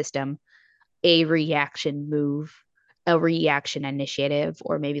initiative system a reaction move, a reaction initiative,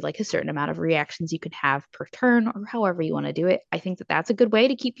 or maybe like a certain amount of reactions you can have per turn, or however you want to do it. I think that that's a good way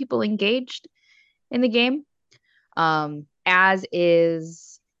to keep people engaged in the game. As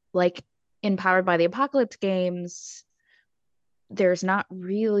is like in Powered by the Apocalypse games, there's not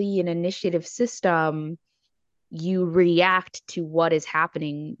really an initiative system. You react to what is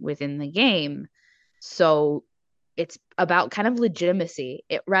happening within the game. So it's about kind of legitimacy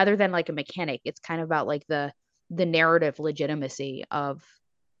rather than like a mechanic. It's kind of about like the narrative legitimacy of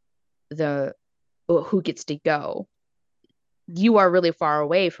the who gets to go. You are really far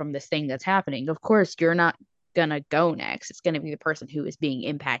away from this thing that's happening. Of course, you're not gonna go next. It's gonna be the person who is being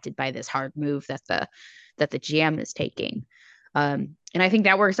impacted by this hard move that the GM is taking. And I think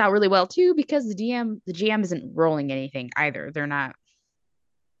that works out really well too because the GM isn't rolling anything either. They're not.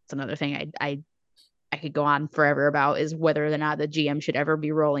 It's another thing I could go on forever about is whether or not the GM should ever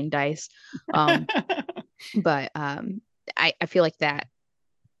be rolling dice. But I feel like that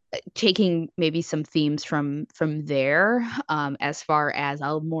taking maybe some themes from there, as far as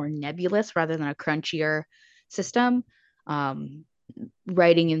a more nebulous rather than a crunchier system,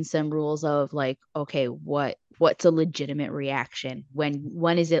 writing in some rules of like, okay, what's a legitimate reaction?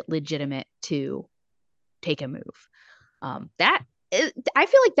 When is it legitimate to take a move? That I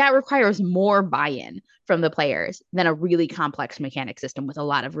feel like that requires more buy-in from the players than a really complex mechanic system with a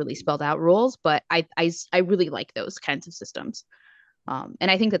lot of really spelled out rules. But I really like those kinds of systems. And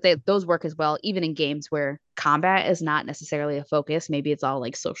I think that those work as well, even in games where combat is not necessarily a focus. Maybe it's all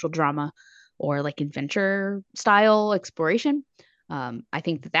like social drama or like adventure style exploration. I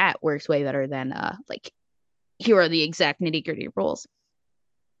think that works way better than like here are the exact nitty gritty rules.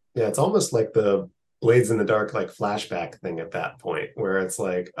 Yeah, it's almost like the Blades in the Dark like flashback thing at that point, where it's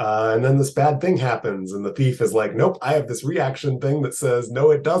like, and then this bad thing happens, and the thief is like, nope, I have this reaction thing that says, no,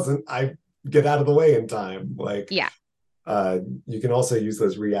 it doesn't. I get out of the way in time. Like, Yeah. you can also use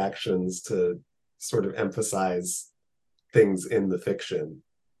those reactions to sort of emphasize things in the fiction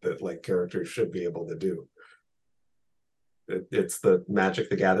that like characters should be able to do. It's the Magic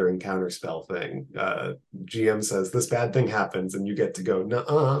the Gathering counterspell thing. GM says this bad thing happens, and you get to go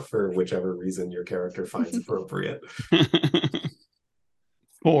nuh-uh for whichever reason your character finds appropriate.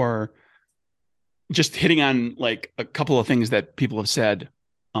 Or just hitting on like a couple of things that people have said,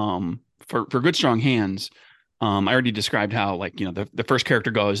 for good strong hands. I already described how like, the first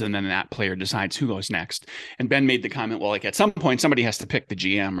character goes and then that player decides who goes next. And Ben made the comment, well, like at some point somebody has to pick the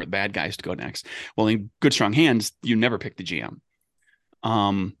GM or the bad guys to go next. Well, in good strong hands, you never pick the GM.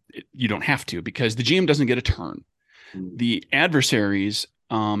 You don't have to because the GM doesn't get a turn. The adversaries,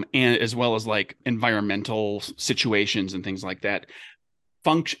 and as well as like environmental situations and things like that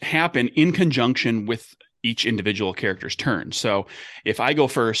happen in conjunction with each individual character's turn. So if I go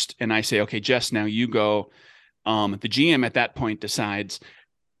first and I say, okay, Jess, now you go, the GM at that point decides,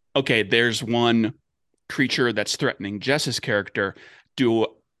 okay, there's one creature that's threatening Jess's character. Do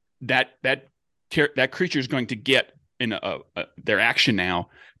that creature is going to get in their action now.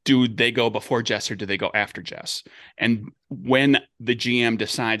 Do they go before Jess or do they go after Jess? And when the GM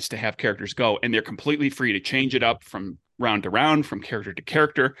decides to have characters go, and they're completely free to change it up from round to round, from character to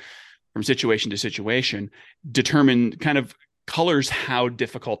character, from situation to situation, determine kind of colors how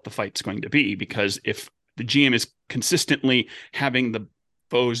difficult the fight's going to be. Because if the GM is consistently having the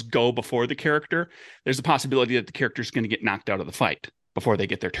foes go before the character, there's a possibility that the character is going to get knocked out of the fight before they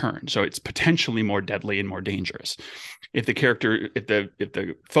get their turn. So it's potentially more deadly and more dangerous. If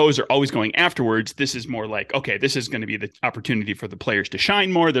the foes are always going afterwards, this is more like, okay, this is going to be the opportunity for the players to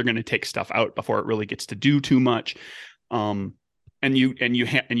shine more. They're going to take stuff out before it really gets to do too much. And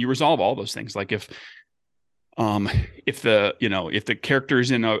you resolve all those things. Like if the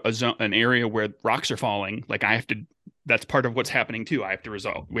character's in a zone, an area where rocks are falling, like that's part of what's happening too.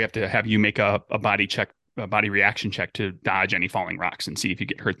 We have to have you make a body reaction check to dodge any falling rocks and see if you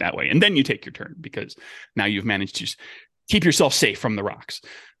get hurt that way. And then you take your turn because now you've managed to keep yourself safe from the rocks.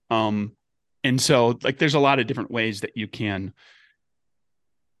 And so like there's a lot of different ways that you can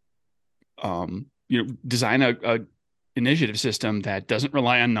design a initiative system that doesn't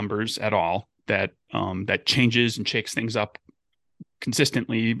rely on numbers at all, that that changes and shakes things up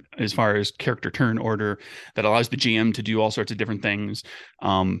consistently as far as character turn order, that allows the GM to do all sorts of different things.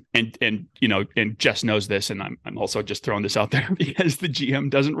 And Jess knows this, and I'm also just throwing this out there because the GM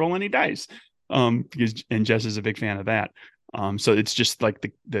doesn't roll any dice. And Jess is a big fan of that. So it's just like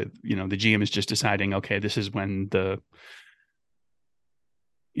the GM is just deciding, okay, this is when the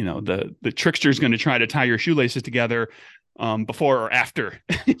trickster is going to try to tie your shoelaces together before or after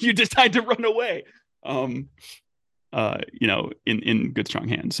you decide to run away. In good strong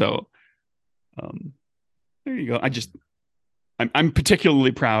hands. So there you go. I'm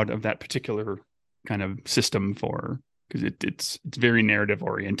particularly proud of that particular kind of system because it's very narrative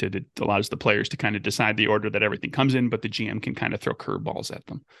oriented. It allows the players to kind of decide the order that everything comes in, but the GM can kind of throw curveballs at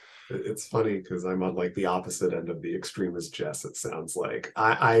them. It's funny because I'm on like the opposite end of the extreme as Jess, it sounds like.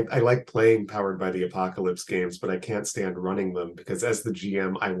 I like playing Powered by the Apocalypse games, but I can't stand running them because as the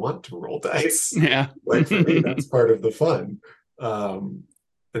GM, I want to roll dice. Yeah. Like for me, that's part of the fun.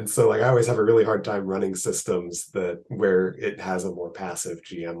 And so like I always have a really hard time running systems where it has a more passive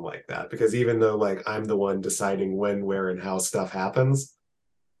GM like that. Because even though like I'm the one deciding when, where, and how stuff happens,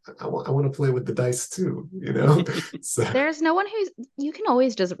 I want to play with the dice too, So There's no one you can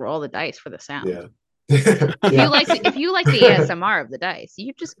always just roll the dice for the sound. yeah. If you like the ASMR of the dice,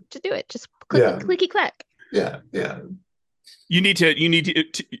 you just do it. Just clicky clack. Yeah. You need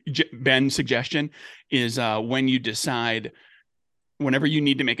to Ben's suggestion is when you decide, whenever you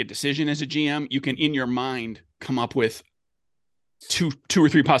need to make a decision as a GM, you can in your mind come up with two or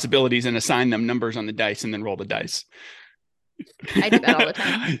three possibilities and assign them numbers on the dice and then roll the dice. I do that all the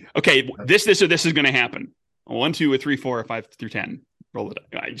time. Okay, this or this is going to happen. 1, 2, 3, 4, 5 through 10. Roll it.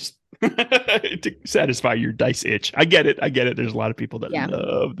 I just to satisfy your dice itch. I get it. There's a lot of people that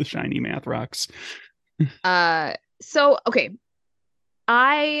love the shiny math rocks. So okay,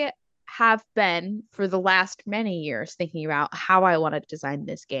 I have been for the last many years thinking about how I want to design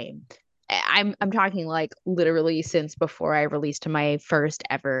this game. I'm talking like literally since before I released my first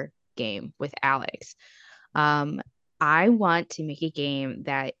ever game with Alex. I want to make a game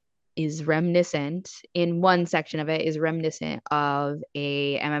that is reminiscent, in one section of it is reminiscent of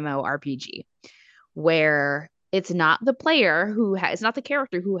a MMORPG, where it's not the it's not the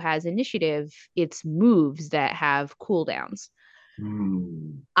character who has initiative, it's moves that have cooldowns.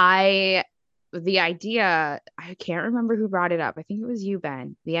 The idea, I can't remember who brought it up. I think it was you,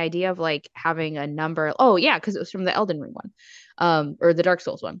 Ben. The idea of like having a number. Oh yeah, because it was from the Elden Ring one, or the Dark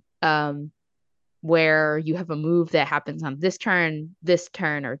Souls one. Where you have a move that happens on this turn,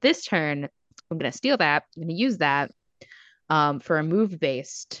 or this turn. I'm going to steal that. I'm going to use that for a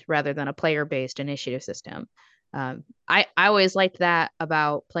move-based rather than a player-based initiative system. I always liked that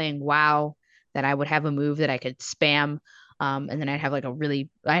about playing WoW, that I would have a move that I could spam, and then I'd have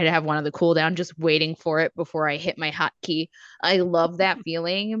I'd have one of the cooldown just waiting for it before I hit my hotkey. I love that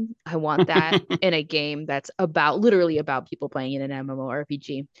feeling. I want that in a game that's literally about people playing in an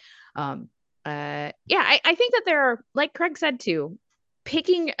MMORPG. I think that there are, like Craig said too,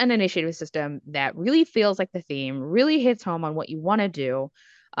 picking an initiative system that really feels like the theme, really hits home on what you want to do.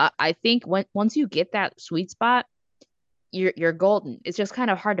 I think once you get that sweet spot, you're golden. It's just kind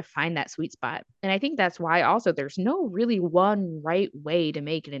of hard to find that sweet spot. And I think that's why also there's no really one right way to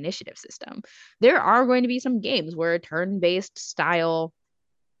make an initiative system. There are going to be some games where a turn-based style,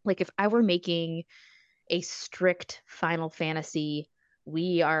 like if I were making a strict Final Fantasy,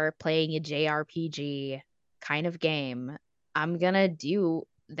 we are playing a JRPG kind of game, I'm going to do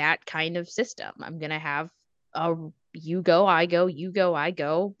that kind of system. I'm going to have a you go, I go, you go, I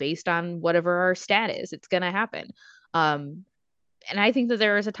go based on whatever our stat is. It's going to happen. And I think that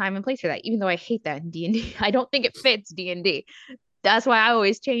there is a time and place for that, even though I hate that in D&D. I don't think it fits D&D. That's why I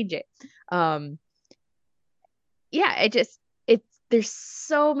always change it. There's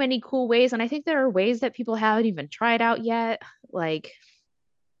so many cool ways, and I think there are ways that people haven't even tried out yet. Like,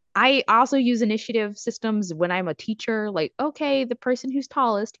 I also use initiative systems when I'm a teacher. Like, okay, the person who's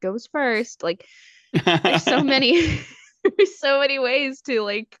tallest goes first. Like, there's so many, there's so many ways to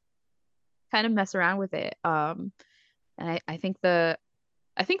like kind of mess around with it. And I think the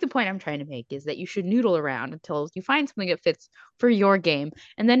point I'm trying to make is that you should noodle around until you find something that fits for your game,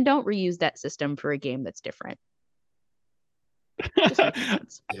 and then don't reuse that system for a game that's different.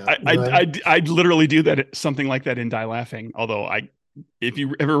 I'd literally do that, something like that in Die Laughing. Although if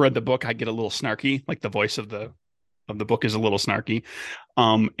you ever read the book, I get a little snarky. Like the voice of the book is a little snarky.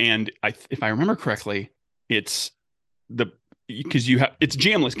 And if I remember correctly, it's because it's a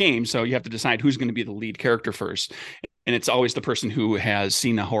jamless game, so you have to decide who's going to be the lead character first, and it's always the person who has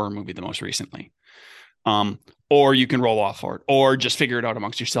seen a horror movie the most recently. Or you can roll off for it, or just figure it out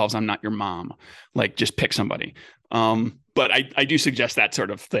amongst yourselves. I'm not your mom. Like, just pick somebody. But I do suggest that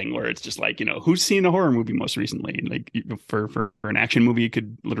sort of thing where it's just like, who's seen a horror movie most recently? Like, for an action movie, it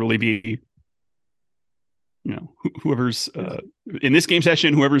could literally be, whoever's in this game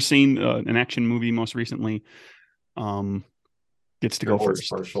session, whoever's seen an action movie most recently, gets to go first.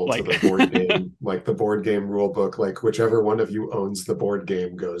 Partial to the board game, like the board game rule book, like whichever one of you owns the board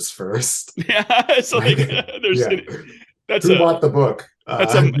game goes first. Yeah, it's like there's who bought the book?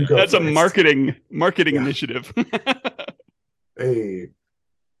 That's a marketing initiative. Hey,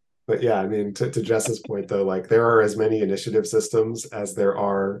 but yeah, I mean, to Jess's point though, like there are as many initiative systems as there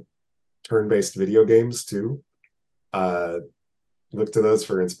are turn-based video games too. Look to those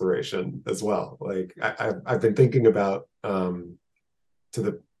for inspiration as well. Like I've been thinking about to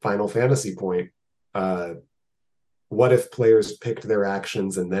the Final Fantasy point, what if players picked their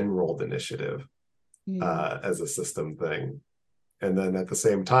actions and then rolled initiative as a system thing? And then at the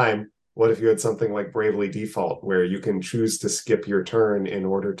same time, what if you had something like Bravely Default, where you can choose to skip your turn in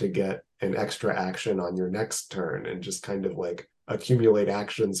order to get an extra action on your next turn and just kind of like accumulate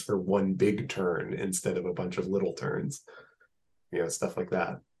actions for one big turn instead of a bunch of little turns? Stuff like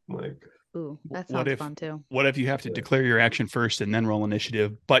that. Like, ooh, that sounds fun too. What if you have to declare your action first and then roll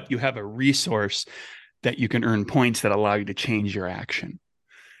initiative, but you have a resource that you can earn points that allow you to change your action?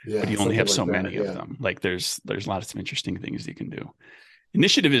 Yeah, but you only have so many of them. Like there's lots of interesting things you can do.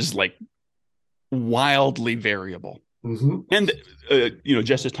 Initiative is like wildly variable. Mm-hmm. And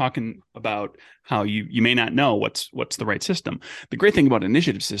Jess is talking about how you may not know what's the right system. The great thing about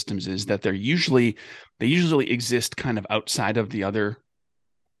initiative systems is that they usually exist kind of outside of the other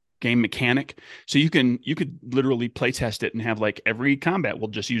game mechanic. So you could literally play test it and have like every combat will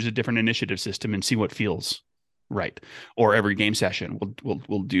just use a different initiative system and see what feels right. Or every game session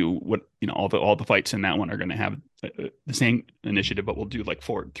we'll do what, all the fights in that one are going to have the same initiative, but we'll do like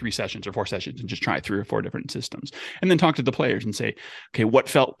 3 sessions or 4 sessions and just try 3 or 4 different systems, and then talk to the players and say, okay, what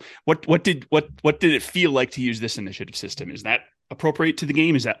did it feel like to use this initiative system? Is that appropriate to the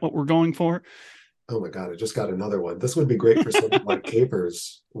game? Is that what we're going for? Oh my God, I just got another one. This would be great for something like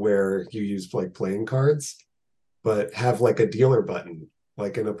Capers, where you use like playing cards, but have like a dealer button,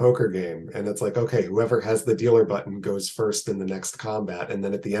 like in a poker game. And it's like, okay, whoever has the dealer button goes first in the next combat. And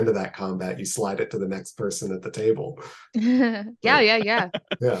then at the end of that combat, you slide it to the next person at the table. Yeah. Yeah.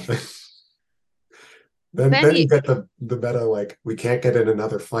 Then you get the meta, like, we can't get in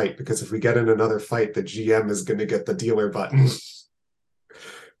another fight, because if we get in another fight, the GM is going to get the dealer button.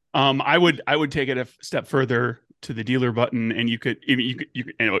 I would take it a step further to the dealer button, and you could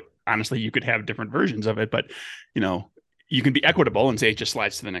honestly, you could have different versions of it, but you can be equitable and say it just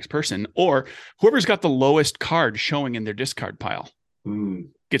slides to the next person, or whoever's got the lowest card showing in their discard pile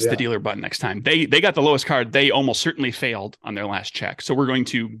gets the dealer button next time. They got the lowest card. They almost certainly failed on their last check. So we're going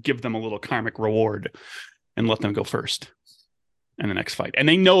to give them a little karmic reward and let them go first in the next fight. And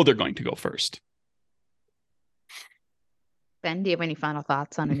they know they're going to go first. Ben, do you have any final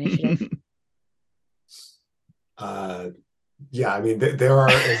thoughts on initiative? Yeah, I mean, there are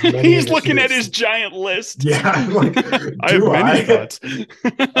as many He's looking at his giant list. Yeah, I'm like, I have many thoughts.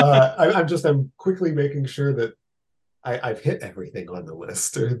 I'm quickly making sure that I've hit everything on the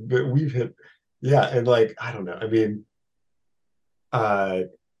list, or that we've hit. Yeah, and like, I don't know. I mean,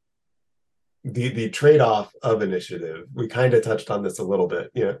 the trade-off of initiative, we kind of touched on this a little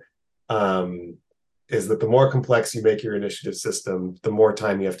bit, is that the more complex you make your initiative system, the more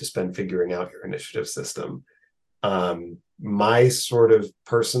time you have to spend figuring out your initiative system. My sort of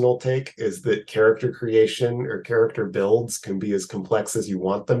personal take is that character creation or character builds can be as complex as you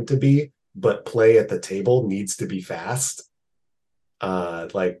want them to be, but play at the table needs to be fast.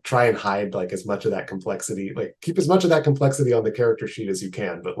 Like, try and hide like as much of that complexity, like keep as much of that complexity on the character sheet as you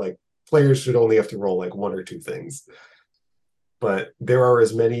can, but like players should only have to roll like 1 or 2 things. But there are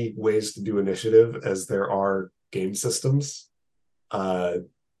as many ways to do initiative as there are game systems.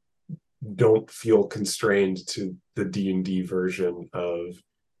 Don't feel constrained to the D&D version of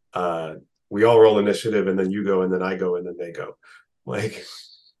we all roll initiative and then you go and then I go and then they go. Like,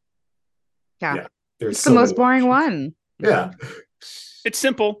 yeah, there's it's the most boring one. Yeah, it's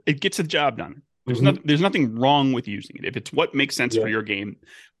simple. It gets the job done. There's nothing wrong with using it if it's what makes sense for your game.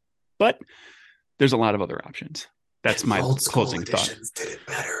 But there's a lot of other options. That's my closing thought. Did it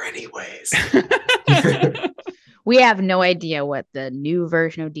better anyways. We have no idea what the new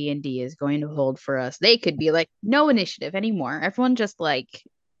version of D&D is going to hold for us. They could be like, no initiative anymore. Everyone just like,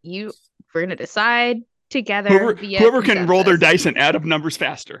 we're going to decide together via whoever can roll their consensus. dice and add up numbers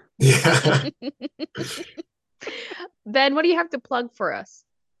faster. Yeah. Ben, what do you have to plug for us?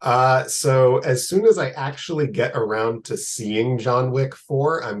 So as soon as I actually get around to seeing John Wick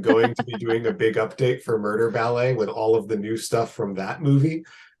 4, I'm going to be doing a big update for Murder Ballet with all of the new stuff from that movie.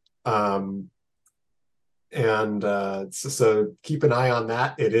 So keep an eye on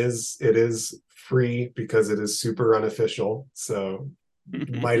that. It is free because it is super unofficial, so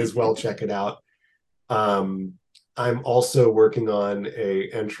might as well check it out. I'm also working on a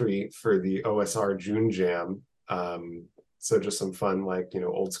entry for the OSR June Jam. So just some fun, like,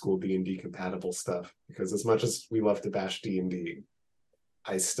 old school D&D compatible stuff, because as much as we love to bash D&D,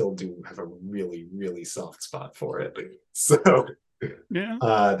 I still do have a really, really soft spot for it. So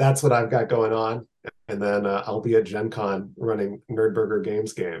Yeah. that's what I've got going on. And then I'll be at Gen Con running Nerdburger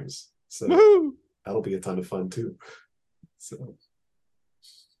games. So Woo-hoo! That'll be a ton of fun too. So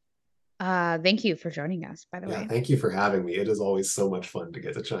thank you for joining us, by the way. Thank you for having me. It is always so much fun to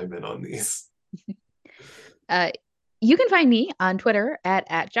get to chime in on these. You can find me on Twitter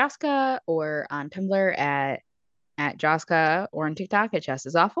at Joska, or on Tumblr at Joska, or on TikTok at Jess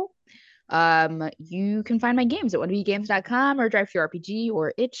is Awful. You can find my games at wannabegames.com or DriveThruRPG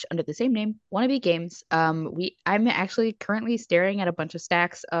or itch under the same name, Wannabe Games. I'm actually currently staring at a bunch of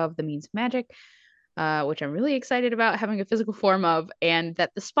stacks of the Means of Magic, which I'm really excited about having a physical form of, and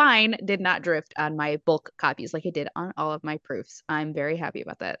that the spine did not drift on my bulk copies like it did on all of my proofs. I'm very happy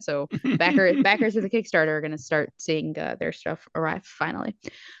about that. So backers of the Kickstarter are going to start seeing their stuff arrive finally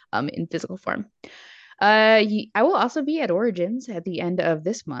in physical form. I will also be at Origins at the end of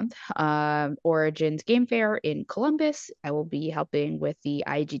this month. Origins Game Fair in Columbus. I will be helping with the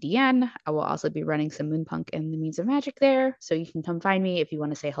IGDN. I will also be running some Moonpunk and the Means of Magic there. So you can come find me if you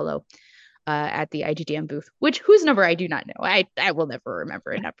want to say hello at the IGDN booth, whose number I do not know. I will never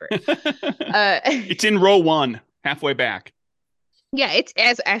remember a number. It's in row 1, halfway back. Yeah,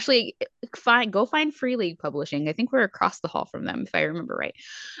 it's actually fine. Go find Free League Publishing. I think we're across the hall from them, if I remember right.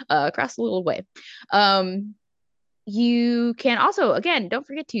 Across the little way. You can also, again, don't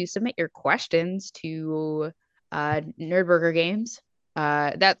forget to submit your questions to Nerdburger Games.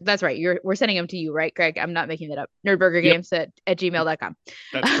 That's right. We're sending them to you, right, Craig? I'm not making that up. Nerdburgergames at gmail.com.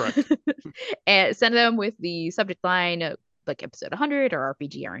 That's correct. And send them with the subject line like episode 100 or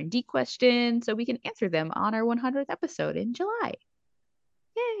RPG R&D question, so we can answer them on our 100th episode in July.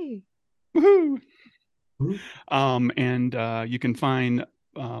 Yay! Woohoo! And you can find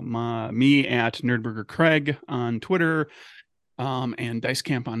me at Nerdburger Craig on Twitter, and Dice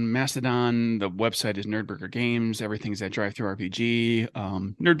Camp on Mastodon. The website is Nerdburger Games. Everything's at DriveThruRPG.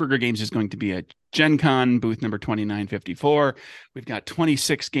 Nerdburger Games is going to be at Gen Con, booth number 2954. We've got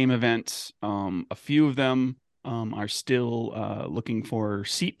 26 game events. A few of them are still looking for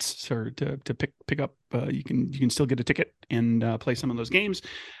seats or to pick up. You can still get a ticket and play some of those games.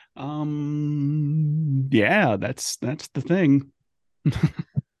 That's the thing.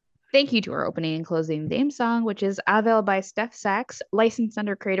 Thank you to our opening and closing theme song, which is Avel by Steph Sachs, licensed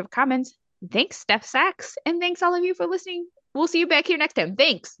under Creative Commons. Thanks, Steph Sachs, and thanks all of you for listening. We'll see you back here next time.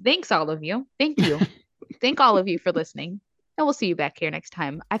 Thanks all of you. Thank you. Thank all of you for listening, and we'll see you back here next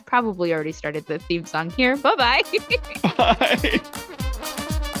time. I've probably already started the theme song here. Bye-bye. Bye.